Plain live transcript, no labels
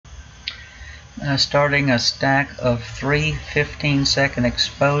Starting a stack of 3 15-second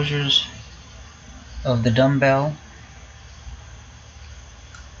exposures of the dumbbell.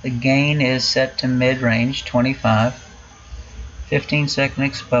 The gain is set to mid-range, 25. 15-second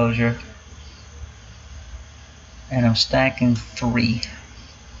exposure, and I'm stacking 3.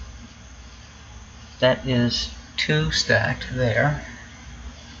 That is 2 stacked there.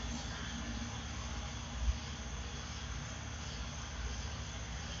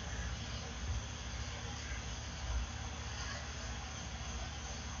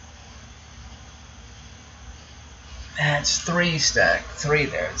 That's 3 stacked, 3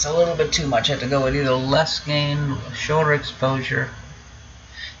 there. It's a little bit too much. I have to go with either less gain, shorter exposure.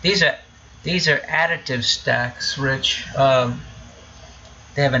 These are additive stacks, Rich.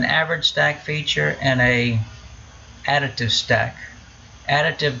 They have an average stack feature and a additive stack.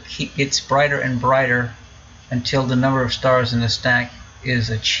 Additive gets brighter and brighter until the number of stars in the stack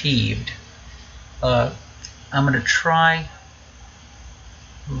is achieved. I'm going to try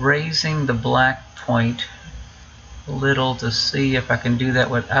raising the black point a little to see if I can do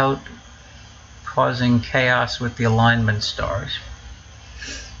that without causing chaos with the alignment stars.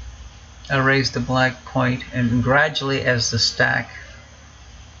 I raise the black point, and gradually as the stack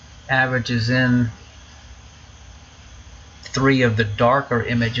averages in 3 of the darker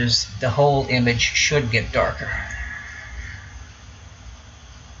images, the whole image should get darker.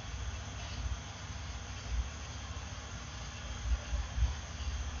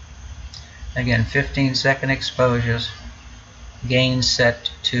 Again, 15-second exposures, gain set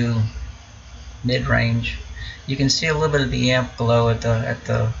to mid-range. You can see a little bit of the amp glow at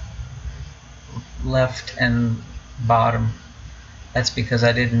the left and bottom. That's because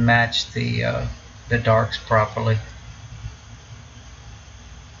I didn't match the darks properly.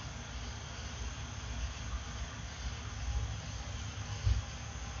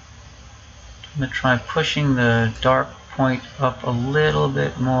 I'm going to try pushing the dark point up a little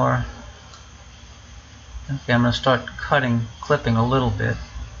bit more. Okay, I'm going to start clipping a little bit.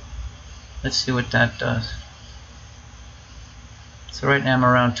 Let's see what that does. So right now I'm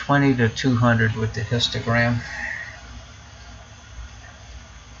around 20 to 200 with the histogram.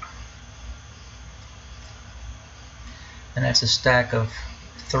 And that's a stack of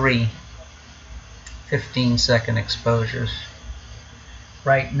 3 15-second exposures.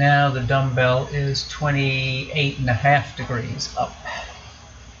 Right now the dumbbell is 28.5 degrees up.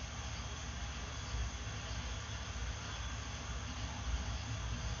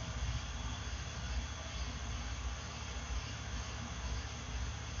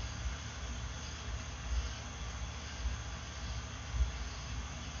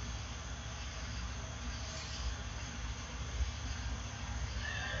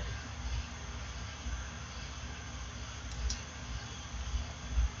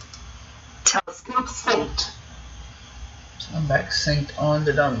 Telescope synced. So I'm back synced on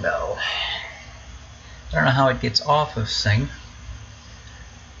the dumbbell. I don't know how it gets off of sync.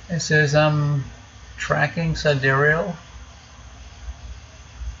 It says I'm tracking sidereal.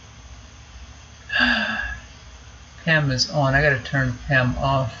 PEM is on. I gotta turn PEM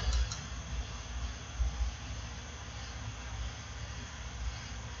off.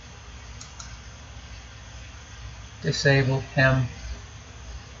 Disable PEM.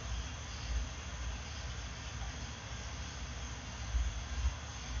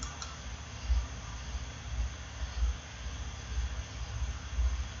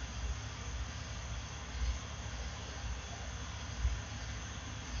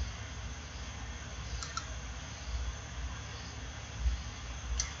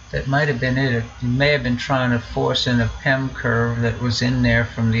 That might have been it. You may have been trying to force in a PEM curve that was in there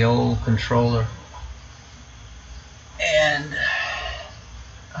from the old controller. And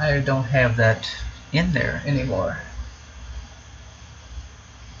I don't have that in there anymore.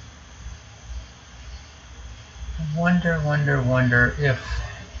 I wonder if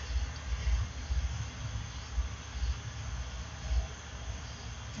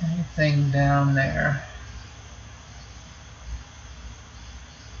anything down there.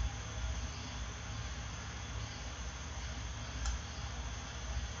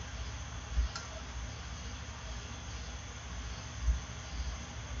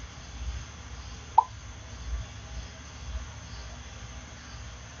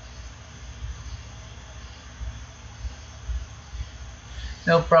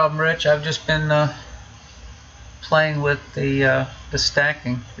 No problem, Rich. I've just been playing with the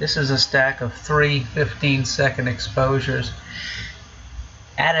stacking. This is a stack of 3 15-second exposures.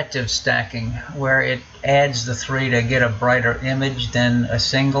 Additive stacking, where it adds the 3 to get a brighter image than a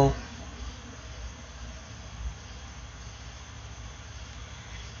single.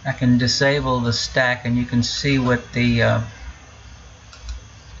 I can disable the stack and you can see what the a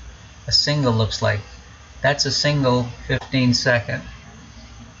single looks like. That's a single 15-second.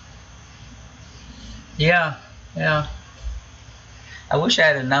 Yeah. I wish I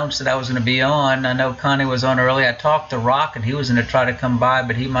had announced that I was going to be on. I know Connie was on early. I talked to Rock and he was going to try to come by,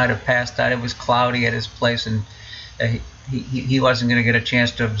 but he might have passed out. It was cloudy at his place and he wasn't going to get a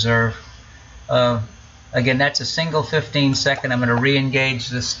chance to observe. Again, that's a single 15-second. I'm going to re-engage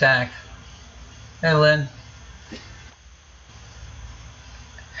the stack. Hey, Lynn.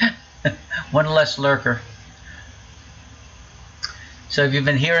 One less lurker. So have you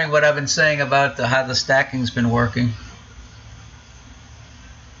been hearing what I've been saying about how the stacking's been working?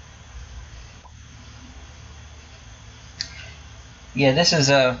 Yeah, this is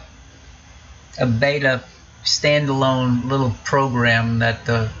a beta standalone little program that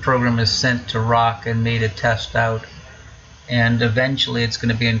the program is sent to Rock and me to test out, and eventually it's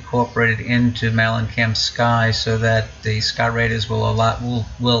going to be incorporated into MallinCamSky so that the Sky Raiders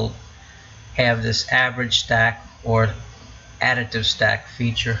will have this average stack or additive stack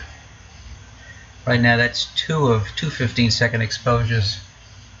feature. Right now that's two 15-second exposures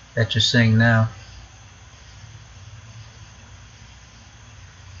that you're seeing now.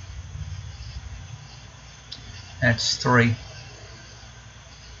 That's 3.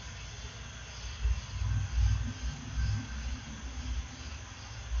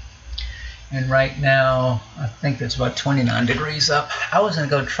 And right now, I think that's about 29 degrees up. I was going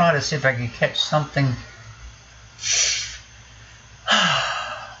to go try to see if I could catch something.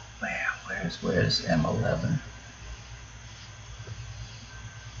 Man, where's M11?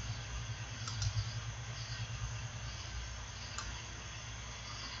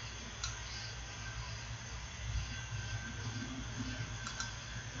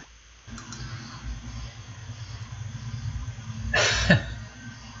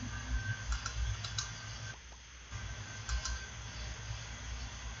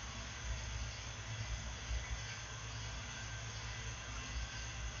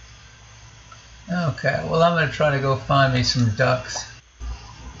 Okay, well I'm going to try to go find me some ducks.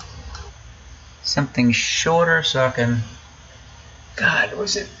 Something shorter so I can... God,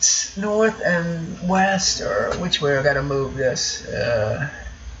 was it north and west, or which way I got to move this? That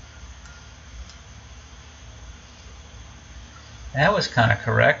was kind of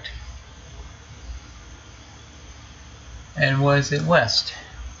correct. And was it west?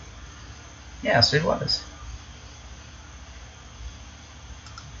 Yes, it was.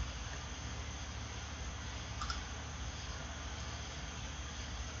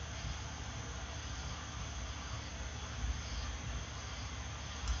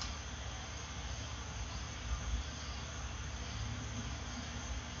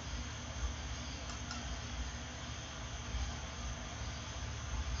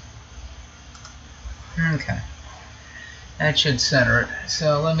 Okay, that should center it.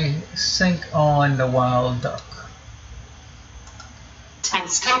 So let me sync on the wild duck.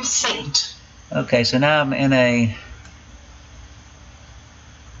 Timestamp synced. Okay, so now I'm in a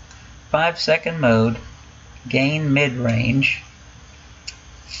 5-second mode, gain mid-range.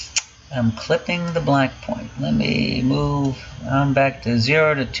 I'm clipping the black point. Let me move on back to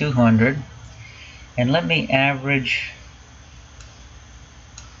 0 to 200, and let me average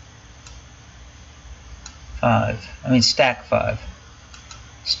 5. I mean stack 5.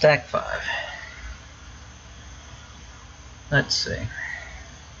 Stack 5. Let's see.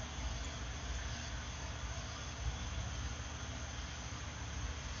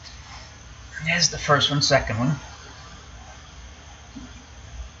 There's the first one, second one.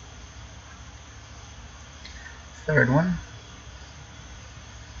 Third one.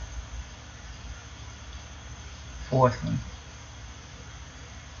 Fourth one.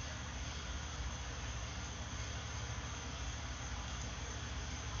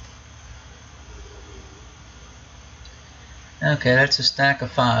 Okay, that's a stack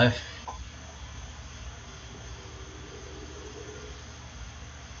of 5.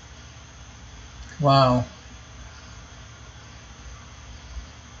 Wow.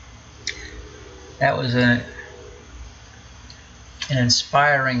 That was an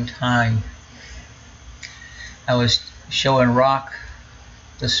inspiring time. I was showing Rock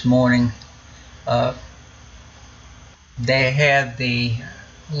this morning. They had the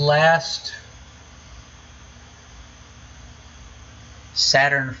last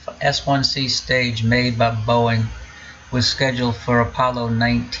Saturn S1C stage made by Boeing was scheduled for Apollo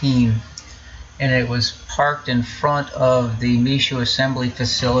 19, and it was parked in front of the Michoud assembly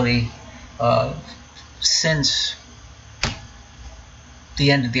facility since the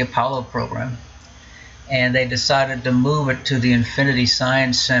end of the Apollo program. and they decided to move it to the Infinity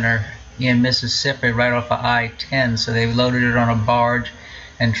Science Center in Mississippi right off of I-10. So they loaded it on a barge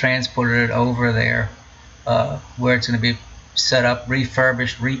and transported it over there, where it's going to be set up,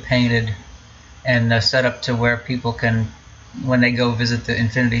 refurbished, repainted, and set up to where people can, when they go visit the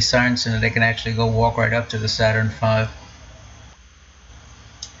Infinity Science Center, they can actually go walk right up to the Saturn V.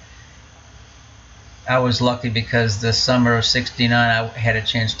 I was lucky because the summer of '69 I had a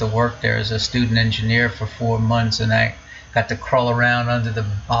chance to work there as a student engineer for 4 months, and I got to crawl around under the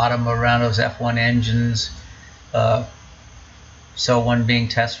bottom around those F1 engines. So one being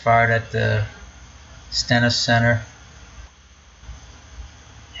test fired at the Stennis Center.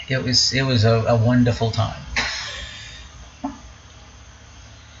 It was a wonderful time.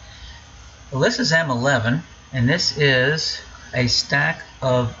 Well, this is M11, and this is a stack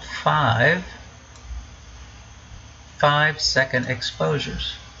of 5-second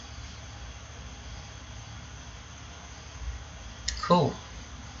exposures. Cool.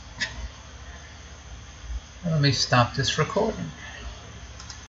 Let me stop this recording.